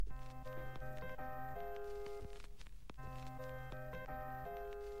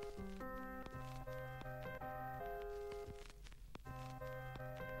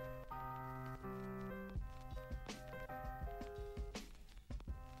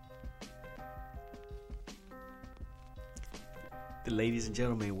Ladies and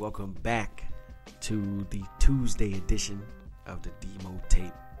gentlemen, welcome back to the Tuesday edition of the Demo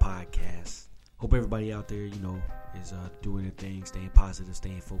Tape Podcast. Hope everybody out there, is doing their thing, staying positive,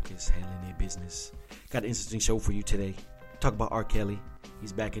 staying focused, handling their business. Got an interesting show for you today. Talk about R. Kelly.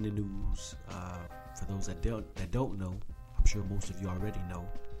 He's back in the news. For those that don't know, I'm sure most of you already know,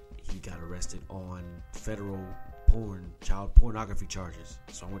 he got arrested on federal child pornography charges.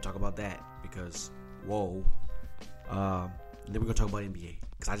 So I'm going to talk about that because, whoa. And then we're going to talk about NBA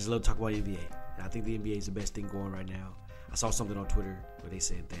because I just love to talk about NBA. And I think the NBA is the best thing going right now. I saw something on Twitter where they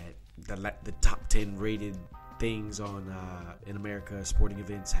said that the top 10 rated things on in America, sporting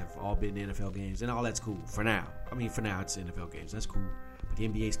events, have all been NFL games. And all that's cool for now. For now, it's NFL games. That's cool. But the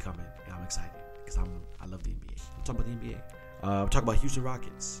NBA is coming, and I'm excited because I love the NBA. We'll talk about the NBA. We'll talk about Houston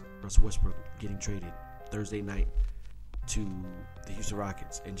Rockets. Russell Westbrook getting traded Thursday night to the Houston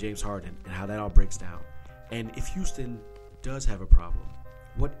Rockets and James Harden and how that all breaks down. And if Houston does have a problem,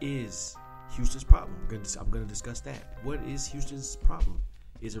 what is Houston's problem? I'm going to discuss that. What is Houston's problem?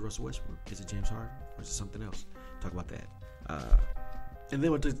 Is it Russell Westbrook? Is it James Harden? Or is it something else? Talk about that. And then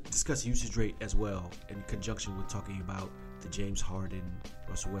we'll discuss usage rate as well in conjunction with talking about the James Harden,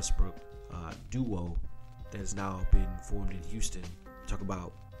 Russell Westbrook duo that has now been formed in Houston. Talk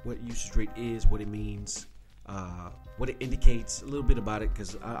about what usage rate is, what it means, what it indicates, a little bit about it,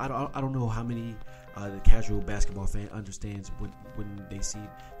 because I don't know how many the casual basketball fan understands when they see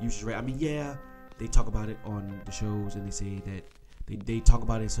usage rate. They talk about it on the shows and they say that they talk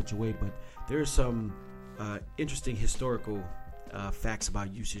about it in such a way, but there are some interesting historical facts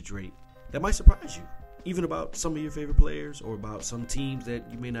about usage rate that might surprise you, even about some of your favorite players or about some teams that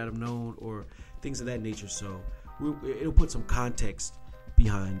you may not have known or things of that nature. So it'll put some context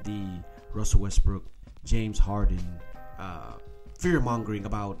behind the Russell Westbrook, James Harden fear-mongering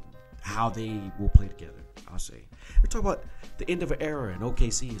about how they will play together, I'll say. We're talking about the end of an era in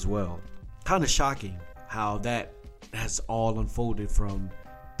OKC as well. Kind of shocking how that has all unfolded from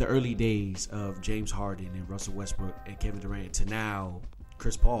the early days of James Harden and Russell Westbrook and Kevin Durant to now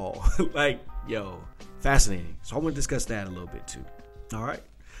Chris Paul. Fascinating. So I want to discuss that a little bit too. All right.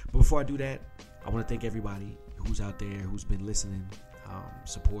 But before I do that, I want to thank everybody who's out there, who's been listening,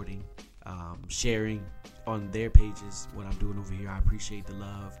 supporting, sharing on their pages what I'm doing over here. I appreciate the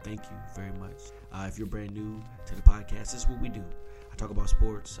love. Thank you very much. If you're brand new to the podcast, this is what we do. I talk about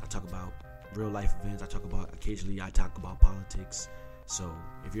sports. I talk about real life events. Occasionally I talk about politics. So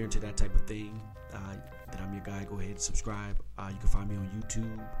if you're into that type of thing, then I'm your guy. Go ahead and subscribe. You can find me on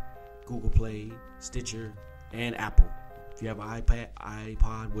YouTube, Google Play, Stitcher, and Apple. If you have an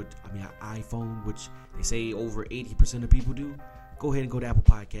iPhone, which they say over 80% of people do, go ahead and go to Apple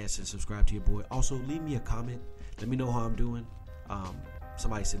Podcasts and subscribe to your boy. Also, leave me a comment. Let me know how I'm doing.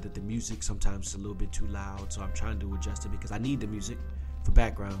 Somebody said that the music sometimes is a little bit too loud, so I'm trying to adjust it because I need the music for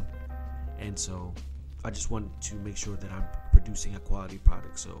background. And so I just want to make sure that I'm producing a quality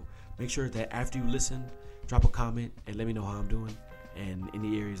product. So make sure that after you listen, drop a comment and let me know how I'm doing. And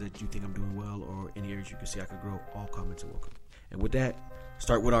any areas that you think I'm doing well or any areas you can see I could grow, all comments are welcome. And with that,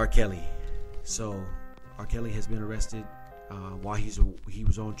 start with R. Kelly. So R. Kelly has been arrested while he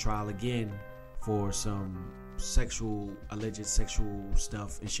was on trial again for some alleged sexual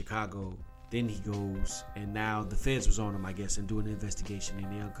stuff in Chicago. Then he goes, and now the feds was on him, I guess, and doing an investigation,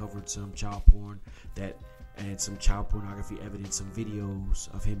 and they uncovered some child porn and some child pornography evidence, some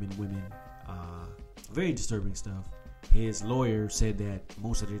videos of him and women. Very disturbing stuff. His lawyer said that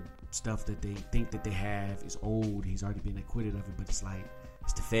most of the stuff that they think that they have is old. He's already been acquitted of it, but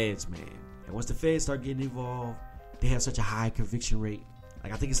it's the feds, man. And once the feds start getting involved, they have such a high conviction rate.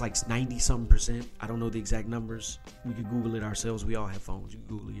 I think it's 90-something%. I don't know the exact numbers. We could Google it ourselves. We all have phones. You can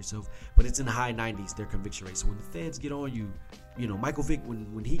Google it yourself. But it's in the high 90s, their conviction rate. So when the feds get on you, Michael Vick,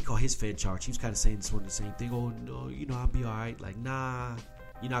 when he called his Fed charge, he was kind of saying sort of the same thing. Oh, no, I'll be all right. Nah,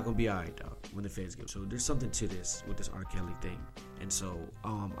 you're not going to be all right, dog, when the feds get. So there's something to this with this R. Kelly thing. And so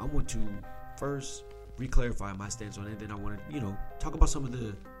I want to first re-clarify my stance on it. Then I want to, talk about some of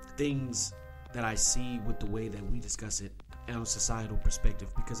the things that I see with the way that we discuss it and on a societal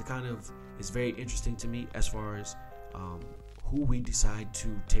perspective, because it kind of is very interesting to me as far as who we decide to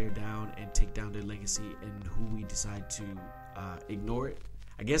tear down and take down their legacy and who we decide to ignore it.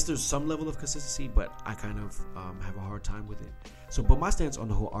 I guess there's some level of consistency, but I kind of have a hard time with it. So, but my stance on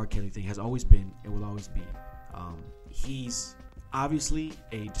the whole R. Kelly thing has always been and will always be, he's obviously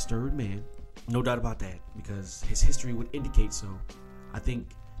a disturbed man, no doubt about that, because his history would indicate so. I think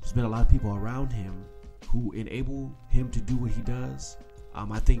there's been a lot of people around him who enable him to do what he does.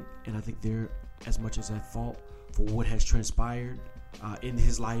 I think they're as much as at fault for what has transpired in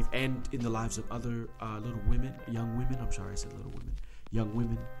his life and in the lives of other young women. I'm sorry, I said little women, young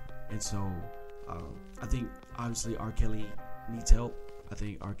women. And so I think obviously R. Kelly needs help. I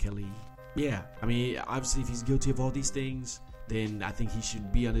think R. Kelly, obviously if he's guilty of all these things, then I think he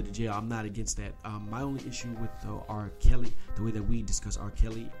should be under the jail. I'm not against that. My only issue with R. Kelly, the way that we discuss R.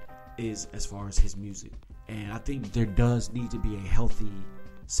 Kelly, is as far as his music. And I think there does need to be a healthy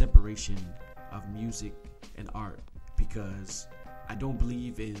separation of music and art, because I don't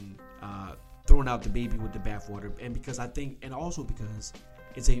believe in throwing out the baby with the bathwater, and because I think, and also because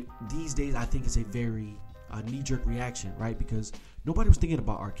these days I think it's a very knee-jerk reaction, right? Because nobody was thinking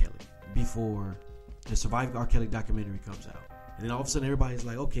about R. Kelly before the Surviving R. Kelly documentary comes out, and then all of a sudden everybody's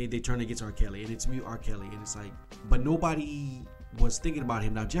like, okay, they turn against R. Kelly, and it's me, R. Kelly, and it's like, but nobody was thinking about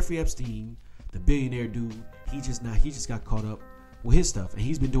him. Now Jeffrey Epstein, the billionaire dude, he just got caught up with his stuff, and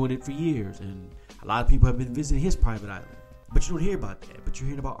he's been doing it for years, and a lot of people have been visiting his private island. But you don't hear about that. But you're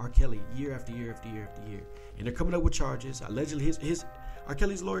hearing about R. Kelly year after year after year after year, and they're coming up with charges. Allegedly, his R.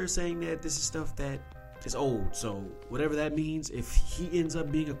 Kelly's lawyer is saying that this is stuff that is old. So whatever that means, if he ends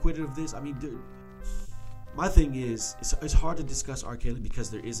up being acquitted of this, I mean, my thing is, it's hard to discuss R. Kelly because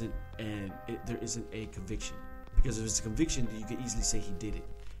there isn't a conviction. Because if it's a conviction, then you can easily say he did it.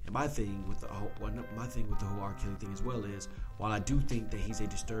 And my thing with the whole R. Kelly thing as well is, while I do think that he's a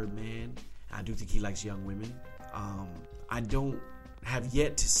disturbed man, I do think he likes young women. I don't have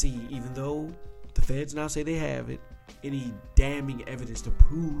yet to see, even though the feds now say they have it, any damning evidence to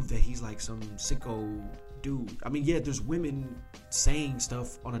prove that he's like some sicko dude. I mean, yeah, there's women saying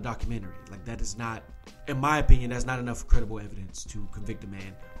stuff on a documentary. Like, that is not, in my opinion, that's not enough credible evidence to convict a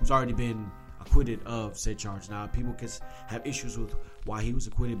man who's already been acquitted of said charge. Now, people can have issues with why he was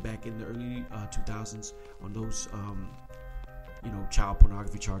acquitted back in the early 2000s on those child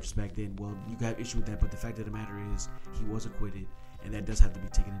pornography charges back then. Well, you can have issue with that, but the fact of the matter is he was acquitted, and that does have to be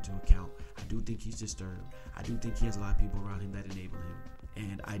taken into account. I do think he's disturbed. I do think he has a lot of people around him that enable him,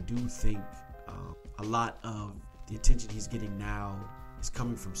 and I do think a lot of the attention he's getting now is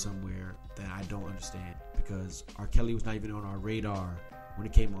coming from somewhere that I don't understand, because R. Kelly was not even on our radar when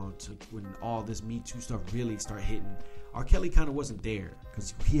it came on to when all this Me Too stuff really started hitting. R. Kelly kind of wasn't there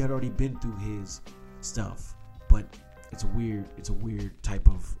because he had already been through his stuff, but it's a weird type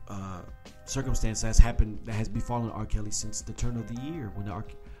of circumstance that's happened, that has befallen R. Kelly since the turn of the year when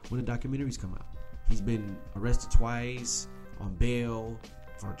the documentaries come out. He's been arrested twice on bail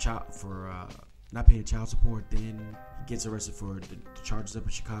for not paying child support. Then he gets arrested for the charges up in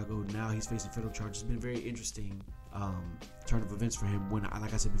Chicago. Now he's facing federal charges. It's been a very interesting turn of events for him when,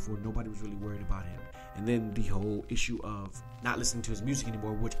 like I said before, nobody was really worried about him. And then the whole issue of not listening to his music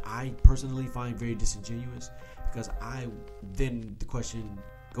anymore, which I personally find very disingenuous, because then the question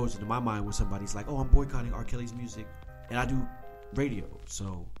goes into my mind when somebody's like, oh, I'm boycotting R. Kelly's music, and I do radio,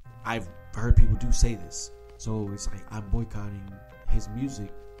 so I've heard people do say this. So it's like, I'm boycotting his music,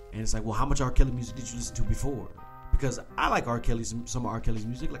 and it's like, well, how much R. Kelly music did you listen to before? Because I like some of R. Kelly's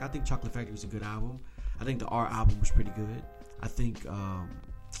music. Like, I think Chocolate Factory was a good album. I think the R album was pretty good. I think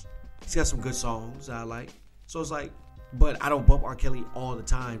he's got some good songs that I like. So it's like, but I don't bump R. Kelly all the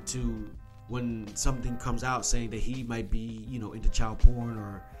time to when something comes out saying that he might be, into child porn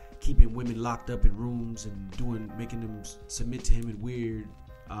or keeping women locked up in rooms and making them submit to him in weird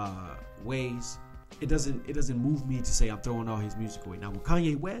ways. It doesn't move me to say I'm throwing all his music away. Now, when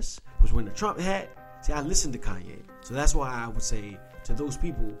Kanye West was wearing the Trump hat, see, I listened to Kanye. So that's why I would say to those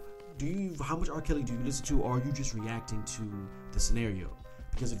people, how much R. Kelly do you listen to, or are you just reacting to the scenario?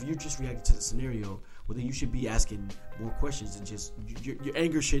 Because if you're just reacting to the scenario, well, then you should be asking more questions, and just your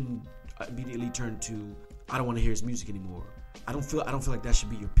anger shouldn't immediately turn to, I don't want to hear his music anymore. I don't feel like that should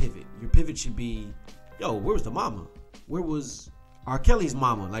be your pivot. Your pivot should be, where was the mama? Where was R. Kelly's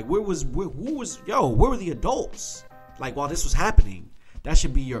mama? Like, where were the adults? Like, while this was happening, that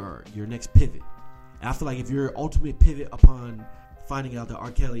should be your next pivot. And I feel like if your ultimate pivot upon finding out that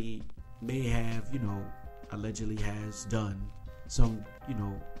R. Kelly may have, allegedly has done some,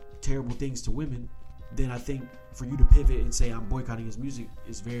 terrible things to women, then I think for you to pivot and say I'm boycotting his music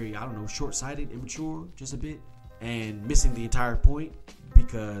is very, short-sighted, immature, just a bit, and missing the entire point,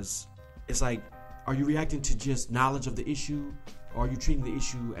 because it's like, are you reacting to just knowledge of the issue, or are you treating the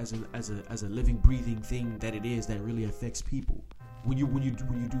issue as a living, breathing thing that it is, that really affects people when you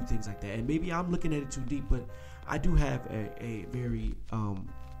do things like that? And maybe I'm looking at it too deep, but I do have a very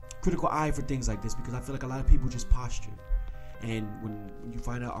critical eye for things like this, because I feel like a lot of people just posture. And when you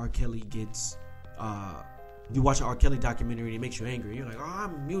find out R. Kelly gets, you watch an R. Kelly documentary and it makes you angry. You're like, oh,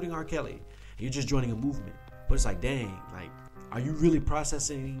 I'm muting R. Kelly. And you're just joining a movement. But it's like, dang, like, are you really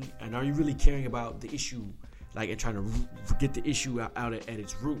processing and are you really caring about the issue like, and trying to get the issue out at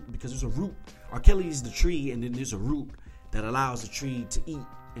its root, because there's a root. R. Kelly is the tree, and then there's a root that allows the tree to eat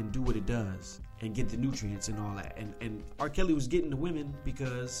and do what it does and get the nutrients and all that. And R. Kelly was getting the women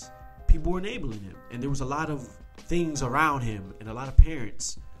because people were enabling him, and there was a lot of things around him and a lot of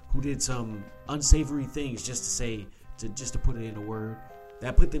parents who did some unsavory things, just to put it in a word,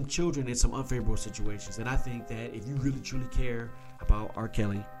 that put them children in some unfavorable situations. And I think that if you really truly care about R.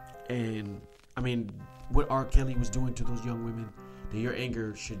 Kelly, and I mean what R. Kelly was doing to those young women, then your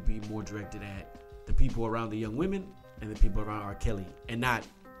anger should be more directed at the people around the young women and the people around R. Kelly, and not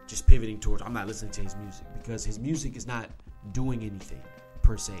just pivoting towards, I'm not listening to his music, because his music is not doing anything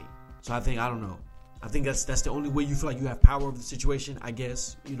per se. So I don't know. I think that's the only way you feel like you have power over the situation, I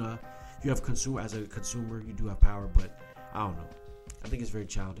guess. You know, you have as a consumer, you do have power, but I don't know. I think it's very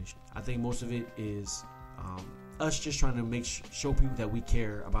childish. I think most of it is us just trying to show people that we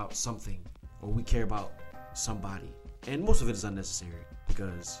care about something, or we care about somebody. And most of it is unnecessary,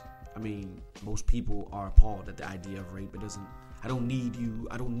 because, I mean, most people are appalled at the idea of rape. I don't need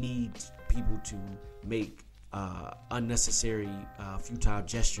people to make unnecessary, futile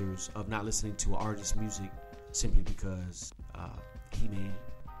gestures of not listening to an artist's music simply because he may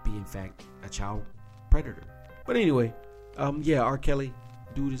be, in fact, a child predator. But anyway, R. Kelly,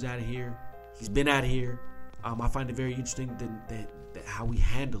 dude is out of here. He's been out of here. I find it very interesting that how we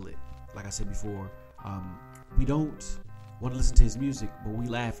handle it. Like I said before, we don't want to listen to his music, but we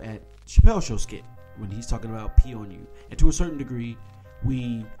laugh at Chappelle's Show skit when he's talking about pee on you. And to a certain degree,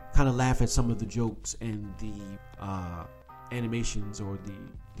 we kind of laugh at some of the jokes and the animations, or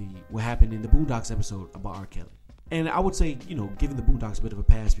the what happened in the Boondocks episode about R. Kelly. And I would say, giving the Boondocks a bit of a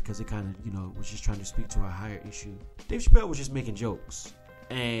pass, because it kind of, was just trying to speak to a higher issue. Dave Chappelle was just making jokes,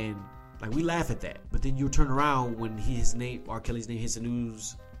 and like, we laugh at that. But then you turn around when R. Kelly's name hits the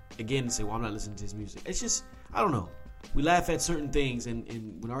news again and say, well, I'm not listening to his music. It's just, I don't know. We laugh at certain things, and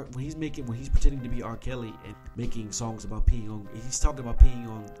when he's pretending to be R. Kelly and making songs about peeing on, he's talking about peeing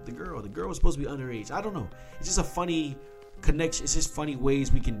on the girl. The girl was supposed to be underage. I don't know. It's just a funny connection. It's just funny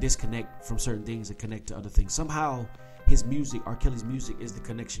ways we can disconnect from certain things and connect to other things. Somehow his music, R. Kelly's music, is the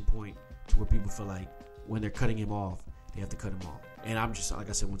connection point to where people feel like when they're cutting him off, they have to cut him off. And I'm just, like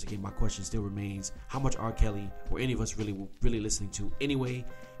I said, once again, my question still remains: how much R. Kelly were any of us really listening to anyway,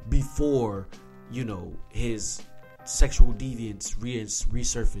 before his sexual deviance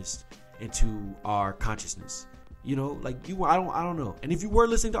resurfaced into our consciousness? I don't know. And if you were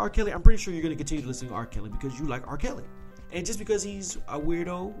listening to R. Kelly, I'm pretty sure you're going to continue to listen to R. Kelly because you like R. Kelly. And just because he's a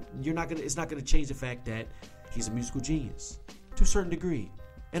weirdo, it's not going to change the fact that he's a musical genius to a certain degree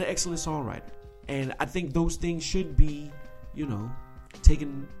and an excellent songwriter. And I think those things should be,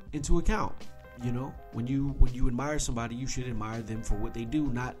 taken into account. When you admire somebody, you should admire them for what they do,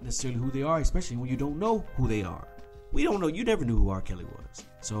 not necessarily who they are, especially when you don't know who they are. We don't know. You never knew who R. Kelly was.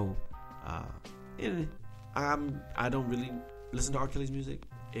 So, I don't really listen to R. Kelly's music.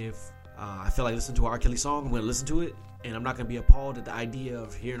 If I feel like listening to an R. Kelly song, I'm going to listen to it, and I'm not going to be appalled at the idea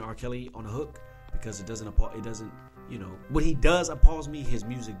of hearing R. Kelly on a hook, because it doesn't, what he does appalls me, his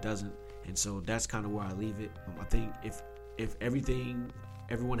music doesn't. And so that's kind of where I leave it. I think if everything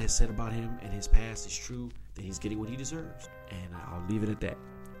everyone has said about him and his past is true, then he's getting what he deserves. And I'll leave it at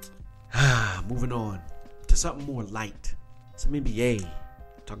that. Moving on to something more light. Some NBA.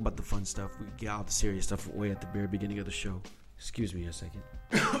 Talk about the fun stuff. We get all the serious stuff away at the very beginning of the show. Excuse me a second.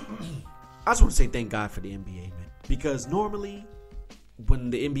 I just want to say thank God for the NBA, man. Because normally, when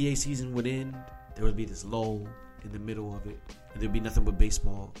the NBA season would end, there would be this lull in the middle of it, and there'd be nothing but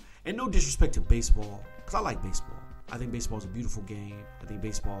baseball. And no disrespect to baseball, because I like baseball. I think baseball is a beautiful game. I think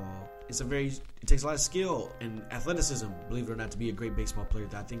baseball it takes a lot of skill and athleticism, believe it or not, to be a great baseball player,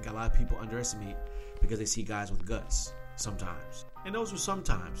 that I think a lot of people underestimate because they see guys with guts sometimes. And those are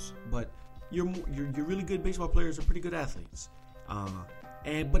sometimes, but your really good baseball players are pretty good athletes.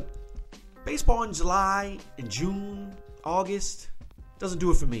 But baseball in July, in June, August doesn't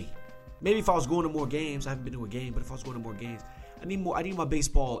do it for me. Maybe if I was going to more games, I haven't been to a game, but if I was going to more games, I need my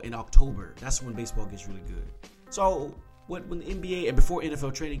baseball in October. That's when baseball gets really good. So when the NBA, and before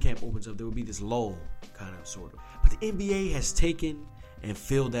NFL training camp opens up, there will be this lull, kind of, sort of. But the NBA has taken and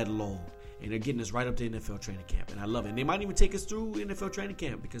filled that lull, and they're getting us right up to NFL training camp, and I love it. And they might even take us through NFL training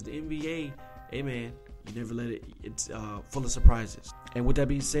camp, because the NBA, hey man, you never let it. It's full of surprises. And with that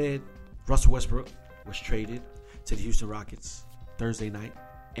being said, Russell Westbrook was traded to the Houston Rockets Thursday night.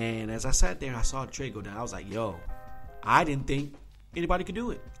 And as I sat there and I saw the trade go down, I was like, yo, I didn't think anybody could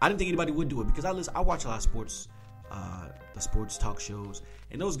do it. I didn't think anybody would do it, because I watch a lot of sports, the sports talk shows,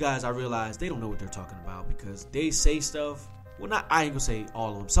 and those guys, I realize they don't know what they're talking about, because they say stuff. Well, I ain't gonna say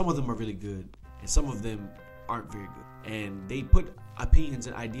all of them. Some of them are really good, and some of them aren't very good. And they put opinions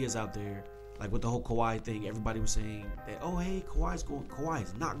and ideas out there, like with the whole Kawhi thing. Everybody was saying that, oh, hey,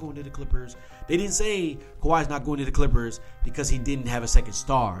 Kawhi's not going to the Clippers. They didn't say Kawhi's not going to the Clippers because he didn't have a second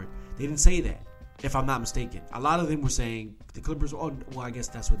star. They didn't say that, if I'm not mistaken. A lot of them were saying the Clippers, I guess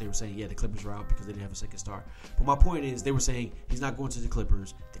that's what they were saying. Yeah, the Clippers were out because they didn't have a second star. But my point is, they were saying he's not going to the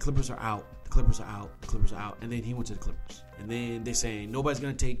Clippers. The Clippers are out. The Clippers are out. The Clippers are out. And then he went to the Clippers. And then they're saying nobody's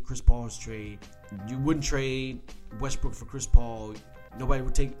going to take Chris Paul's trade. You wouldn't trade Westbrook for Chris Paul. Nobody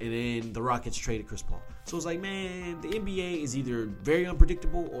would take, and then the Rockets traded Chris Paul. So it's like, man, the NBA is either very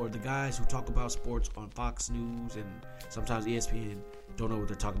unpredictable, or the guys who talk about sports on Fox News and sometimes ESPN don't know what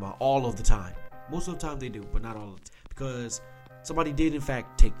they're talking about all of the time. Most of the time they do, but not all of the time. Because somebody did, in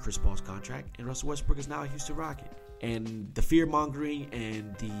fact, take Chris Paul's contract, and Russell Westbrook is now a Houston Rocket. And the fear-mongering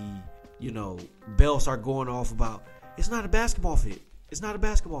and the, bells start going off about, it's not a basketball fit. It's not a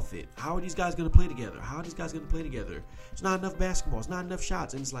basketball fit. How are these guys going to play together? It's not enough basketball. It's not enough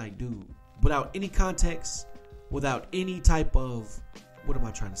shots. And it's like, dude, without any context, without any type of, what am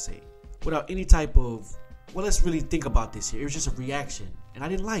I trying to say? Without any type of, well, let's really think about this here. It was just a reaction, and I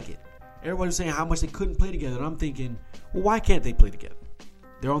didn't like it. Everybody was saying how much they couldn't play together, and I'm thinking, well, why can't they play together?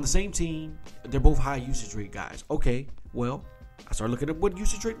 They're on the same team. They're both high usage rate guys. Okay, well, I started looking at what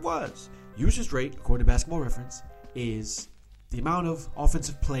usage rate was. Usage rate, according to Basketball Reference, is the amount of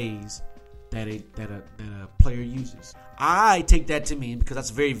offensive plays that a player uses. I take that to mean, because that's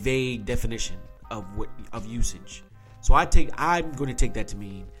a very vague definition of usage. So I'm going to take that to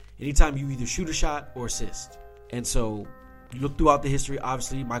mean anytime you either shoot a shot or assist. And so you look throughout the history.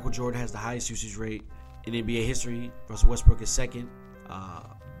 Obviously, Michael Jordan has the highest usage rate in NBA history. Russell Westbrook is second.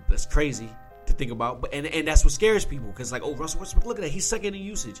 That's crazy to think about, but and that's what scares people, because like, oh, Russell Westbrook, look at that, he's second in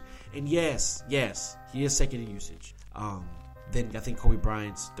usage. And yes, he is second in usage. Then I think Kobe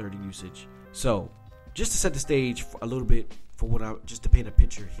Bryant's third in usage. So, just to set the stage for a little bit just to paint a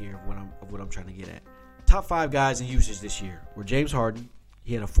picture here of what I'm trying to get at. Top 5 guys in usage this year were James Harden.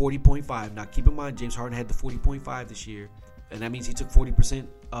 He had a 40.5. Now, keep in mind, James Harden had the 40.5 this year, and that means he took 40%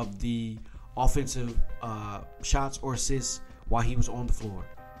 of the offensive shots or assists while he was on the floor.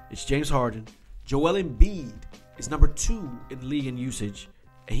 It's James Harden. Joel Embiid is number 2 in the league in usage,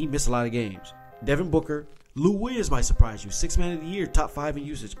 and he missed a lot of games. Devin Booker. Lou Williams might surprise you. 6th man of the year, top 5 in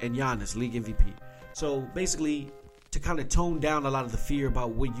usage. And Giannis, league MVP. So basically, to kind of tone down a lot of the fear about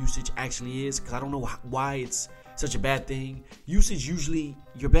what usage actually is, because I don't know why it's such a bad thing. Usage, usually,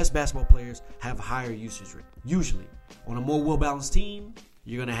 your best basketball players have a higher usage rate. Usually. On a more well-balanced team,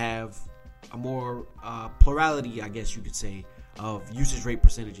 you're going to have a more plurality, I guess you could say, of usage rate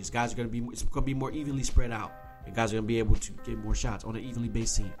percentages. It's going to be more evenly spread out. And guys are going to be able to get more shots on an evenly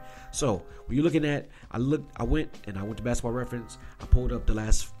based team. So, when you're looking at, I went to Basketball Reference. I pulled up the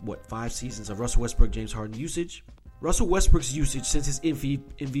last, 5 seasons of Russell Westbrook, James Harden usage. Russell Westbrook's usage since his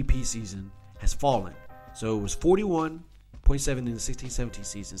MVP season has fallen. So, it was 41.7 in the 16-17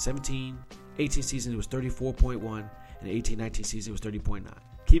 season. 17-18 season, it was 34.1. And the 18-19 season, it was 30.9.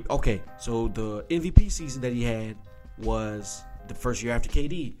 So the MVP season that he had was the first year after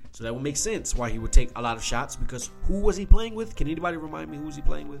KD. So that would make sense why he would take a lot of shots, because who was he playing with? Can anybody remind me who was he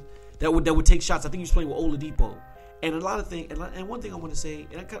playing with? That would take shots. I think he was playing with Oladipo. And a lot of things, and one thing I want to say,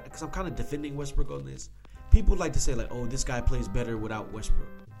 because I'm kind of defending Westbrook on this, people like to say like, oh, this guy plays better without Westbrook.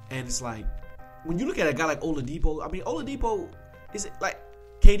 And it's like, when you look at a guy like Oladipo, I mean, Oladipo, is it like,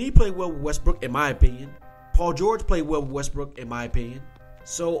 KD played well with Westbrook, in my opinion. Paul George played well with Westbrook, in my opinion.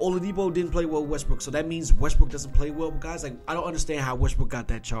 So Oladipo didn't play well with Westbrook. So that means Westbrook doesn't play well with guys. Like, I don't understand how Westbrook got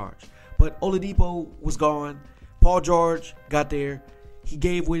that charge. But Oladipo was gone. Paul George got there. He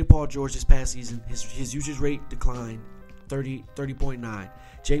gave way to Paul George this past season. His usage rate declined 30.9.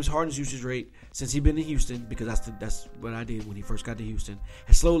 James Harden's usage rate, since he's been in Houston, because that's what I did when he first got to Houston,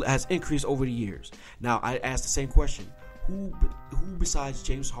 has increased over the years. Now, I asked the same question. Who besides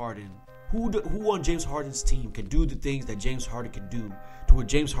James Harden, who on James Harden's team can do the things that James Harden can do to where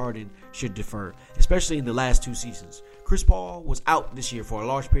James Harden should defer, especially in the last 2 seasons? Chris Paul was out this year for a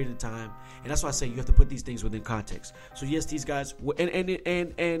large period of time, and that's why I say you have to put these things within context. So yes, these guys,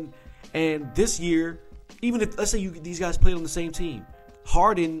 and this year, even if, let's say these guys played on the same team,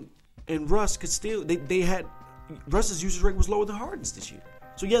 Harden and Russ could still, they had, Russ's usage rate was lower than Harden's this year.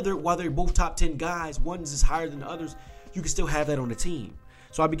 So yeah, while they're both top 10 guys, one's is higher than the others, you can still have that on the team.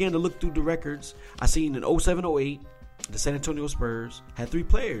 So I began to look through the records. I seen in 07-08, the San Antonio Spurs had 3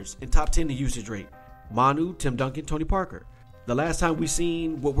 players in top 10 in usage rate. Manu, Tim Duncan, Tony Parker. The last time we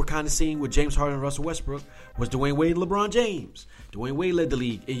seen what we're kind of seeing with James Harden and Russell Westbrook was Dwayne Wade and LeBron James. Dwayne Wade led the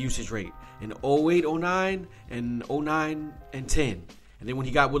league in usage rate in 08, 09, and 09 and 10. And then when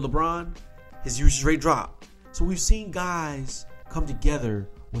he got with LeBron, his usage rate dropped. So we've seen guys come together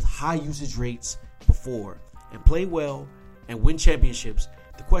with high usage rates before and play well and win championships.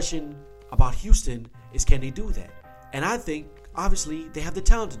 The question about Houston is, can they do that? And I think, obviously, they have the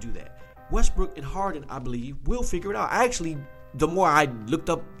talent to do that. Westbrook and Harden, I believe, will figure it out. The more I looked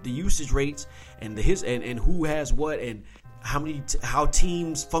up the usage rates and and who has what and how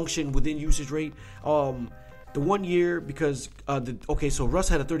teams function within usage rate. The 1 year, because so Russ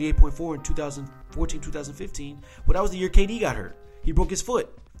had a 38.4 in 2014, 2015, but that was the year KD got hurt. He broke his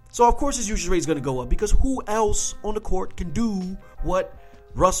foot. So of course his usage rate is going to go up, because who else on the court can do what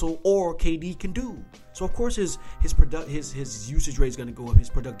Russell or KD can do? So of course his usage rate is going to go up. His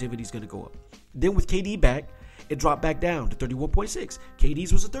productivity is going to go up. Then with KD back, it dropped back down to 31.6.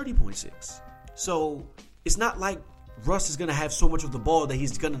 KD's was a 30.6. So it's not like Russ is going to have so much of the ball that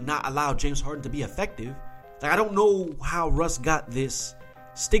he's going to not allow James Harden to be effective. Like, I don't know how Russ got this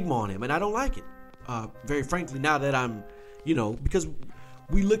stigma on him, and I don't like it. Very frankly, now that I'm, because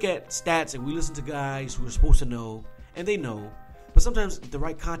we look at stats and we listen to guys who are supposed to know, and they know, but sometimes the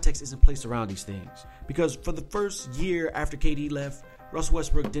right context isn't placed around these things. Because for the first year after KD left, Russell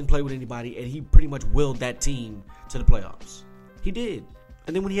Westbrook didn't play with anybody, and he pretty much willed that team to the playoffs. He did.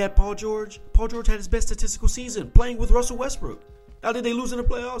 And then when he had Paul George had his best statistical season playing with Russell Westbrook. Now, did they lose in the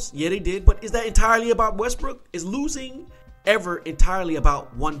playoffs? Yeah, they did. But is that entirely about Westbrook? Is losing ever entirely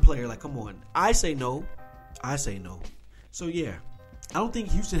about one player? Like, come on. I say no. So, yeah. I don't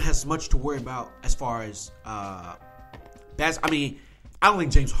think Houston has much to worry about as far as I don't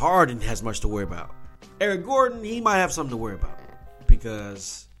think James Harden has much to worry about. Eric Gordon, he might have something to worry about.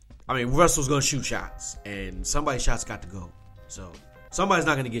 Because, Russell's going to shoot shots. And somebody's shots got to go. So, somebody's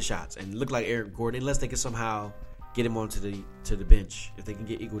not going to get shots. And look like Eric Gordon, unless they can somehow get him onto the bench. If they can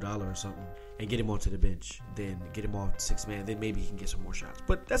get Iguodala or something and get him onto the bench, then get him off 6-man, then maybe he can get some more shots.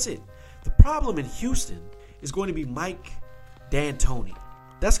 But that's it. The problem in Houston is going to be Mike D'Antoni.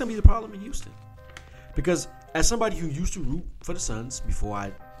 That's going to be the problem in Houston. Because as somebody who used to root for the Suns before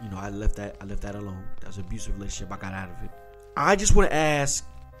I left that alone. That was an abusive relationship. I got out of it. I just want to ask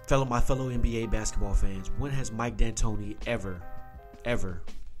my fellow NBA basketball fans, when has Mike D'Antoni ever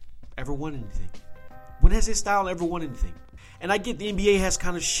won anything? When has his style ever won anything? And I get the NBA has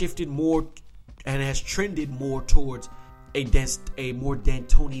kind of shifted more and has trended more towards a more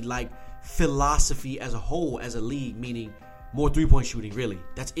D'Antoni-like philosophy as a whole, as a league, meaning more three-point shooting, really.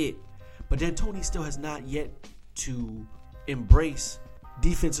 That's it. But D'Antoni still has not yet to embrace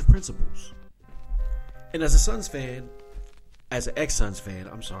defensive principles. And as a Suns fan, as an ex-Suns fan,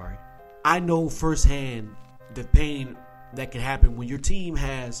 I know firsthand the pain that can happen when your team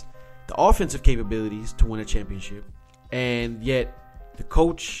has the offensive capabilities to win a championship, and yet the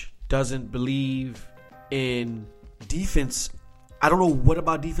coach doesn't believe in defense. I don't know what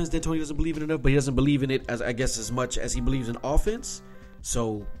about defense D'Antoni doesn't believe in enough, but he doesn't believe in it as much as he believes in offense.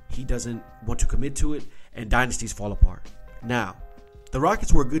 So he doesn't want to commit to it, and dynasties fall apart. Now, the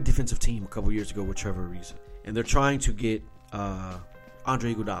Rockets were a good defensive team a couple years ago with Trevor Ariza, and they're trying to get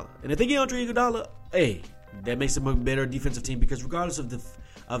Andre Iguodala. And if they get Andre Iguodala, that makes them a better defensive team, because regardless of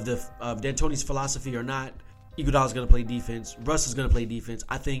D'Antoni's philosophy or not, Iguodala's going to play defense. Russ is going to play defense.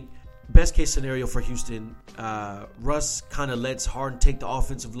 I think best case scenario for Houston, Russ kind of lets Harden take the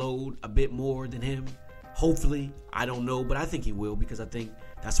offensive load a bit more than him. Hopefully, I don't know, but I think he will, because I think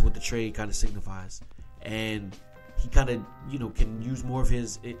that's what the trade kind of signifies. And he kind of, can use more of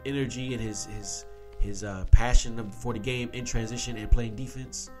his energy and his passion for the game in transition and playing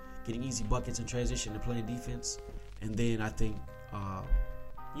defense, getting easy buckets in transition and playing defense. And then I think,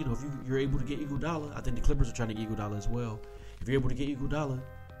 if you're able to get Iguodala, I think the Clippers are trying to get Iguodala as well. If you're able to get Iguodala,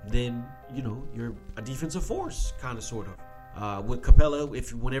 then, you're a defensive force, kind of, sort of. With Capella,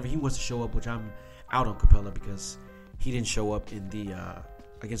 whenever he wants to show up, which I'm out on Capella because he didn't show up in the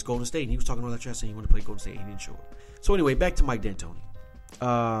against Golden State. And he was talking all that trash saying he wanted to play Golden State and he didn't show up. So anyway, back to Mike D'Antoni.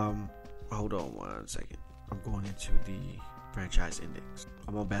 Hold on 1 second. I'm going into the franchise index.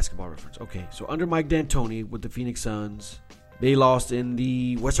 I'm on Basketball Reference. Okay, so under Mike D'Antoni with the Phoenix Suns, they lost in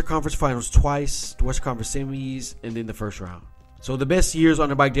the Western Conference Finals twice, the Western Conference semis, and then the first round. So the best years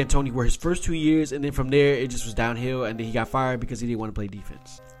under Mike D'Antoni were his first 2 years, and then from there it just was downhill, and then he got fired because he didn't want to play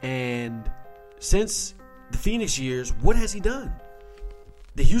defense. And since the Phoenix years, what has he done?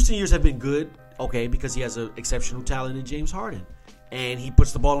 The Houston years have been good, okay, because he has an exceptional talent in James Harden. And he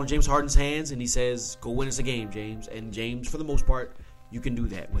puts the ball in James Harden's hands and he says, go win us a game, James. And James, for the most part, you can do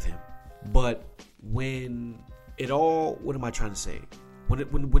that with him. But when what am I trying to say? When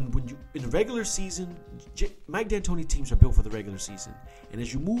you, in the regular season, Mike D'Antoni teams are built for the regular season. And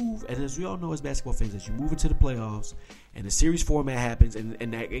as you move, and as we all know as basketball fans, as you move into the playoffs and the series format happens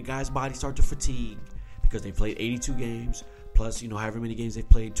and guys' bodies start to fatigue because they played 82 games plus, however many games they've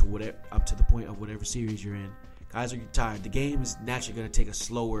played to whatever up to the point of whatever series you're in. Guys are tired. The game is naturally going to take a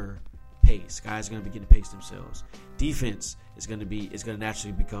slower pace. Guys are going to be getting paced themselves. Defense is going to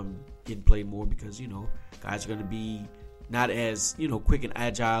naturally become getting played more because guys are going to be not as quick and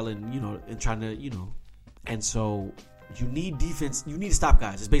agile and and trying to and so you need defense. You need to stop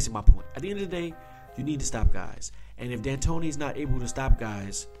guys. That's basically my point. At the end of the day, you need to stop guys. And if D'Antoni is not able to stop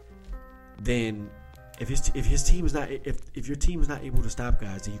guys, then if your team is not able to stop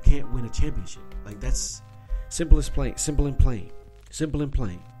guys, then you can't win a championship. Like, that's simple and plain.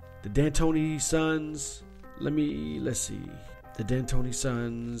 The D'Antoni Suns. Let's see. The D'Antoni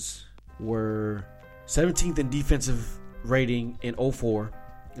Suns were 17th in defensive rating in 2004,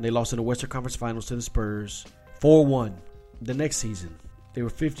 and they lost in the Western Conference Finals to the Spurs 4-1. The next season, they were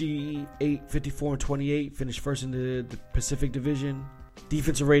 58, 54, and 28, finished first in the Pacific Division.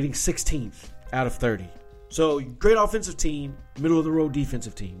 Defensive rating 16th out of 30. So, great offensive team, middle of the road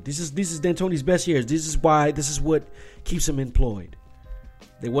defensive team. This is D'Antoni's best years. This is what keeps him employed.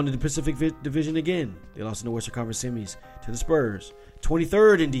 They won the Pacific Division again. They lost in the Western Conference semis to the Spurs.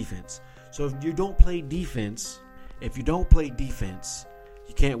 23rd in defense. So if you don't play defense,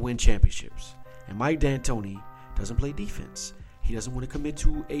 you can't win championships. And Mike D'Antoni doesn't play defense. He doesn't want to commit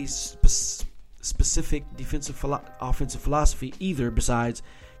to a specific offensive philosophy either, besides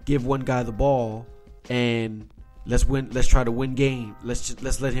give one guy the ball and let's try to win game.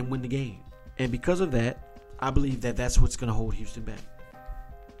 Let's let him win the game. And because of that, I believe that that's what's going to hold Houston back.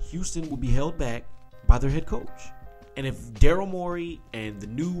 Houston will be held back by their head coach. And if Daryl Morey and the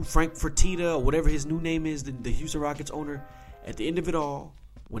new Frank Fertitta, or whatever his new name is, the Houston Rockets owner, at the end of it all,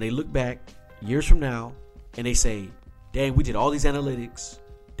 when they look back years from now and they say, dang, we did all these analytics.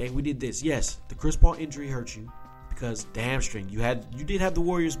 Dang, we did this. Yes, the Chris Paul injury hurt you because the hamstring. You did have the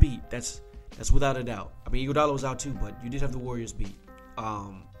Warriors beat. That's without a doubt. I mean, Iguodala was out too, but you did have the Warriors beat.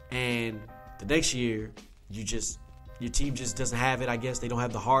 And the next year, your team just doesn't have it. I guess they don't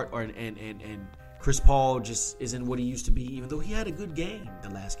have the heart, and Chris Paul just isn't what he used to be, even though he had a good game the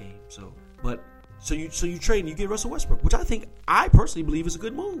last game. So you trade and you get Russell Westbrook, which I personally believe is a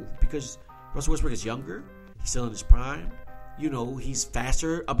good move because Russell Westbrook is younger. He's still in his prime. He's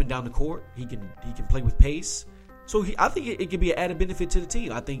faster up and down the court. He can play with pace. So I think it could be an added benefit to the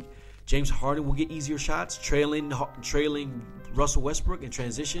team. I think James Harden will get easier shots, trailing Russell Westbrook in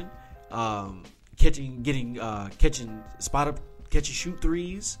transition, catching spot up, catching shoot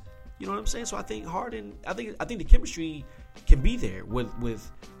threes. You know what I'm saying? So I think Harden, I think the chemistry can be there with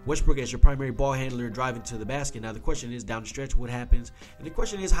Westbrook as your primary ball handler driving to the basket. Now the question is down the stretch what happens, and the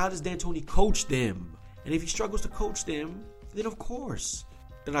question is how does D'Antoni coach them? And if he struggles to coach them, then of course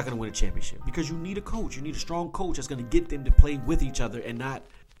they're not going to win a championship because you need a coach. You need a strong coach that's going to get them to play with each other and not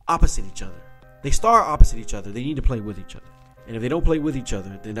opposite each other. They start opposite each other. They need to play with each other. And if they don't play with each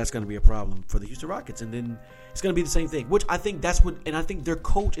other, then that's going to be a problem for the Houston Rockets. And then it's going to be the same thing, which I think I think their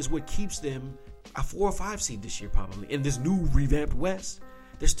coach is what keeps them a 4 or 5 seed this year probably. In this new revamped West,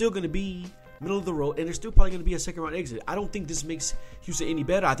 they're still going to be middle of the road, and they're still probably going to be a second round exit. I don't think this makes Houston any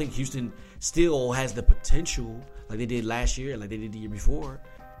better. I think Houston still has the potential, like they did last year, like they did the year before,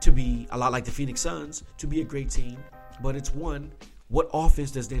 to be a lot like the Phoenix Suns, to be a great team. But it's one, what offense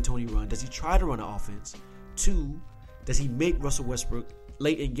does D'Antoni run? Does he try to run an offense? 2, does he make Russell Westbrook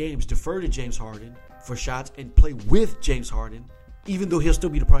late in games defer to James Harden for shots and play with James Harden, even though he'll still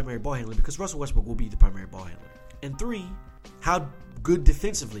be the primary ball handler because Russell Westbrook will be the primary ball handler? And 3, how good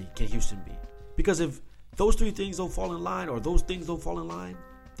defensively can Houston be? Because if those 3 things don't fall in line, or those things don't fall in line,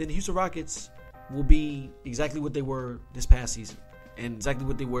 then the Houston Rockets will be exactly what they were this past season and exactly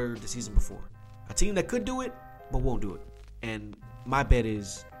what they were the season before. A team that could do it, but won't do it. And my bet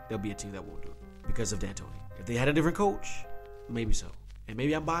is there'll be a team that won't do it because of D'Antoni. If they had a different coach, maybe so. And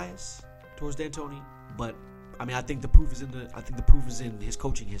maybe I'm biased towards D'Antoni, but I mean, I think the proof is in his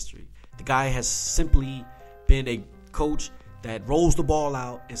coaching history. The guy has simply been a coach that rolls the ball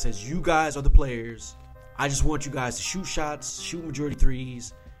out and says, you guys are the players. I just want you guys to shoot shots, shoot majority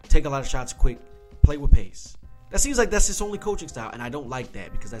threes, take a lot of shots quick, play with pace. That seems like that's his only coaching style, and I don't like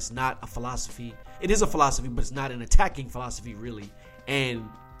that because that's not a philosophy. It is a philosophy, but it's not an attacking philosophy, really. And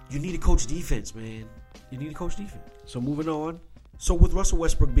you need to coach defense, man. You need to coach defense. So moving on. So with Russell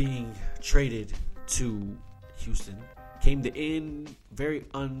Westbrook being traded to Houston, came the end, very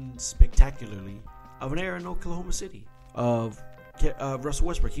unspectacularly, of an era in Oklahoma City of Russell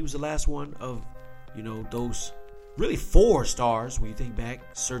Westbrook. He was the last one of, those really 4 stars when you think back: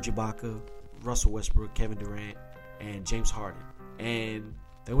 Serge Ibaka, Russell Westbrook, Kevin Durant, and James Harden. And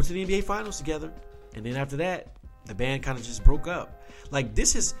they went to the NBA Finals together. And then after that, the band kind of just broke up. Like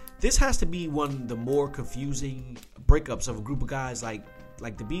this has to be one of the more confusing breakups of a group of guys like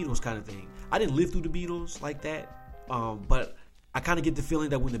the Beatles kind of thing. I didn't live through the Beatles like that, but I kind of get the feeling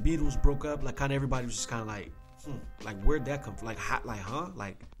that when the Beatles broke up, like kind of everybody was just kind of like, where'd that come from?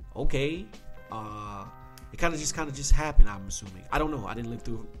 Okay. It kind of just happened, I'm assuming. I don't know. I didn't live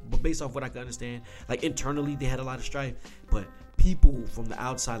through it. But based off what I can understand, like internally they had a lot of strife. But people from the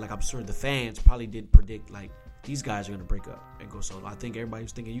outside, like I'm sure the fans probably didn't predict like these guys are going to break up and go solo. I think everybody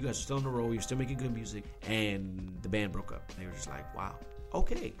was thinking you guys are still on the road, you're still making good music, and the band broke up. They were just like, wow,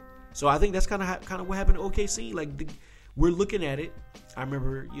 okay. So I think that's kind of what happened to OKC. Like we're looking at it. I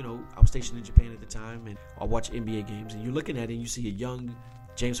remember, I was stationed in Japan at the time, and I watched NBA games, and you're looking at it, and you see a young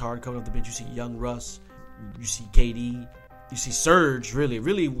James Harden coming off the bench. You see young Russ. You see KD. You see Serge.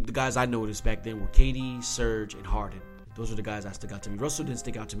 Really, the guys I noticed back then were KD, Serge, and Harden. Those were the guys that stuck out to me. Russell didn't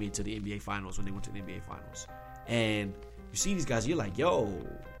stick out to me until the NBA Finals when they went to the NBA Finals. And you see these guys, you're like, yo,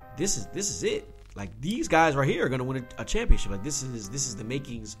 this is it. Like these guys right here are gonna win a championship. Like this is the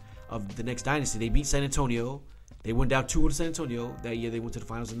makings of the next dynasty. They beat San Antonio. They went down 2-0 to San Antonio that year. They went to the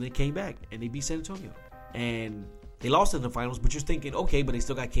finals and they came back and they beat San Antonio. And they lost in the finals, but you're thinking, okay, but they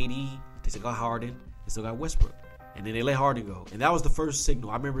still got KD, they still got Harden. They still got Westbrook. And then they let Harden go. And that was the first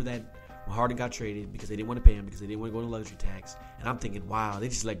signal. I remember that when Harden got traded because they didn't want to pay him because they didn't want to go to luxury tax. And I'm thinking, wow, they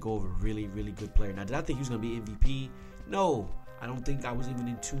just let go of a really, really good player. Now, did I think he was going to be MVP? No. I don't think I was even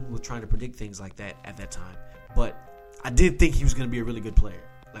in tune with trying to predict things like that at that time. But I did think he was going to be a really good player.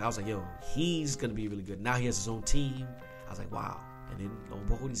 Like, I was like, yo, he's going to be really good. Now he has his own team. I was like, wow. And then, lo and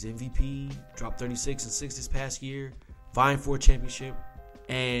behold, he's MVP. Dropped 36 and 6 this past year. Vying for a championship.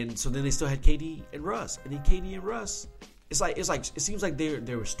 And so then they still had KD and Russ. And then KD and Russ, it seems like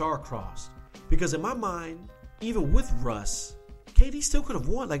they were star-crossed. Because in my mind, even with Russ, KD still could have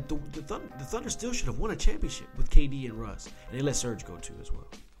won. Like the Thunder still should have won a championship with KD and Russ. And they let Serge go too as well,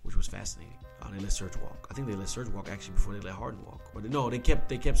 which was fascinating. They let Serge walk. I think they let Serge walk actually before they let Harden walk. But no, they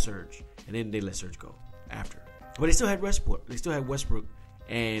kept Serge, and then they let Serge go after. But they still had Westbrook. They still had Westbrook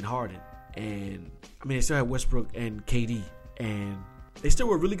and Harden, they still had Westbrook and KD, and they still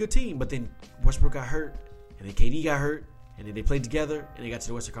were a really good team. But then Westbrook got hurt, and then KD got hurt, and then they played together, and they got to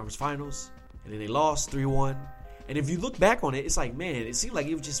the Western Conference Finals, and then they lost 3-1. And if you look back on it, it's like, man, it seemed like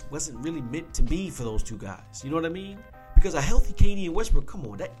it just wasn't really meant to be for those two guys. You know what I mean? Because a healthy KD and Westbrook, come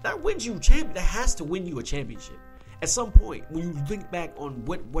on, that wins you a champion. That has to win you a championship. At some point, when you think back on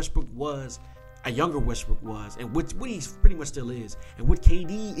what Westbrook was, a younger Westbrook was, and what he pretty much still is, and what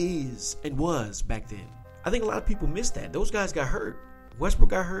KD is and was back then, I think a lot of people missed that. Those guys got hurt. Westbrook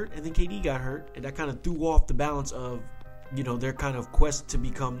got hurt, and then KD got hurt, and that kind of threw off the balance of, their kind of quest to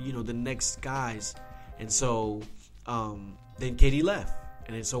become, the next guys. And so then KD left.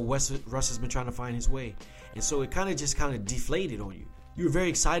 And then so Russ has been trying to find his way. And so it kind of deflated on you. You were very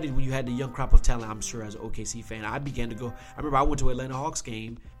excited when you had the young crop of talent, I'm sure, as an OKC fan. I remember I went to an Atlanta Hawks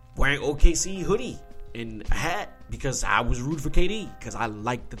game wearing OKC hoodie and a hat because I was rooting for KD because I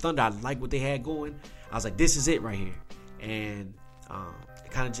liked the Thunder. I liked what they had going. I was like, this is it right here. And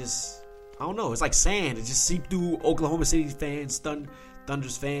it kind of just, I don't know, it's like sand. It just seeped through Oklahoma City fans,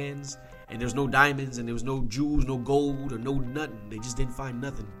 Thunder's fans. And there's no diamonds, and there was no jewels, no gold, or no nothing. They just didn't find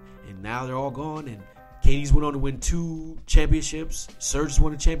nothing. And now they're all gone. And KD's went on to win 2 championships. Serge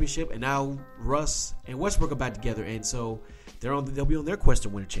won a championship. And now Russ and Westbrook are back together. And so they'll be on their quest to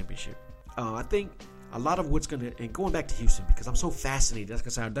win a championship. I think a lot of what's going to, and going back to Houston, because I'm so fascinated.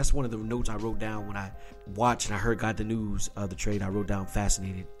 That's one of the notes I wrote down when I watched and I got the news of the trade. I wrote down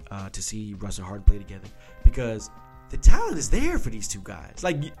fascinated to see Russ and Harden play together. Because the talent is there for these two guys.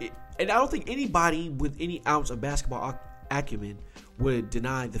 And I don't think anybody with any ounce of basketball acumen would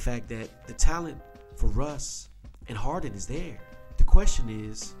deny the fact that the talent for Russ and Harden is there. The question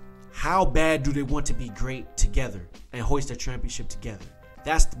is, how bad do they want to be great together and hoist a championship together?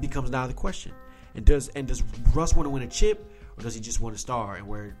 That becomes now the question. And does Russ want to win a chip, or does he just want to star and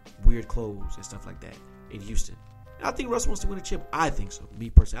wear weird clothes and stuff like that in Houston? And I think Russ wants to win a chip. I think so.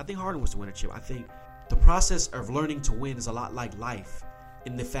 Me personally, I think Harden wants to win a chip. I think the process of learning to win is a lot like life,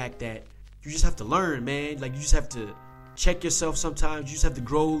 in the fact that you just have to learn, man. Like, you just have to check yourself sometimes. You just have to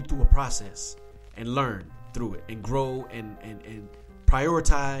grow through a process and learn through it and grow and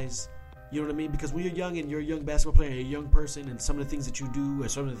prioritize. You know what I mean? Because when you're young and you're a young basketball player and you're a young person, and some of the things that you do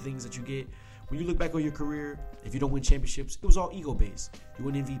and some of the things that you get, when you look back on your career, if you don't win championships, it was all ego-based. You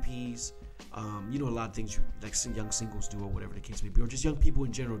win MVPs. A lot of things like young singles do, or whatever the case may be, or just young people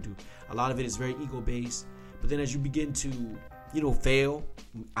in general do. A lot of it is very ego-based. But then as you begin to, fail,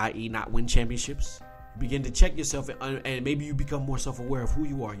 i.e. not win championships, you begin to check yourself, and maybe you become more self-aware of who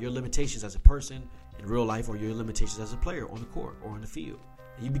you are, your limitations as a person, in real life or your limitations as a player on the court or on the field.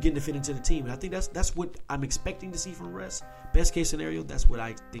 And you begin to fit into the team. And I think that's what I'm expecting to see from Russ. Best case scenario, that's what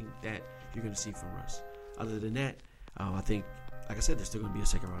I think that you're going to see from Russ. Other than that, I think, like I said, there's still going to be a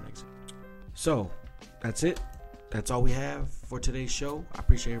second round exit. So that's it. That's all we have for today's show. I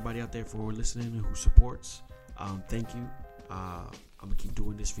appreciate everybody out there for listening and who supports. Thank you. I'm going to keep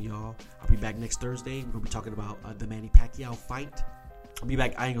doing this for y'all. I'll be back next Thursday. We're going to be talking about the Manny Pacquiao fight. I'll be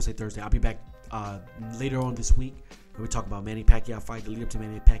back. I ain't going to say Thursday. I'll be back later on this week. We're talking about Manny Pacquiao fight, the lead up to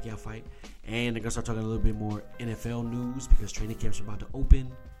Manny Pacquiao fight. And I'm going to start talking a little bit more NFL news because training camps are about to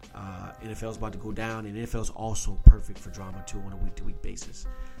open. NFL is about to go down, and NFL is also perfect for drama too on a week-to-week basis.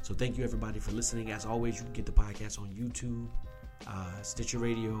 So thank you everybody for listening. As always, you can get the podcast on YouTube, Stitcher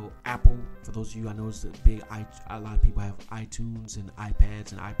Radio, Apple. For those of you, I know it's a lot of people have iTunes and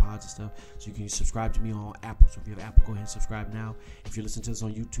iPads and iPods and stuff, so you can subscribe to me on Apple. So if you have Apple, go ahead and subscribe now. If you're listening to this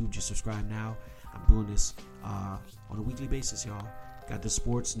on YouTube, just subscribe now. I'm doing this on a weekly basis, y'all. Got the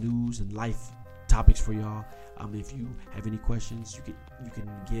sports, news, and life topics for y'all. If you have any questions, you can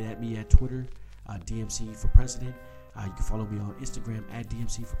get at me at Twitter, DMC for President. You can follow me on Instagram at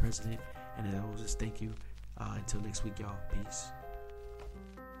DMC for President. And I will just thank you. Until next week, y'all. Peace.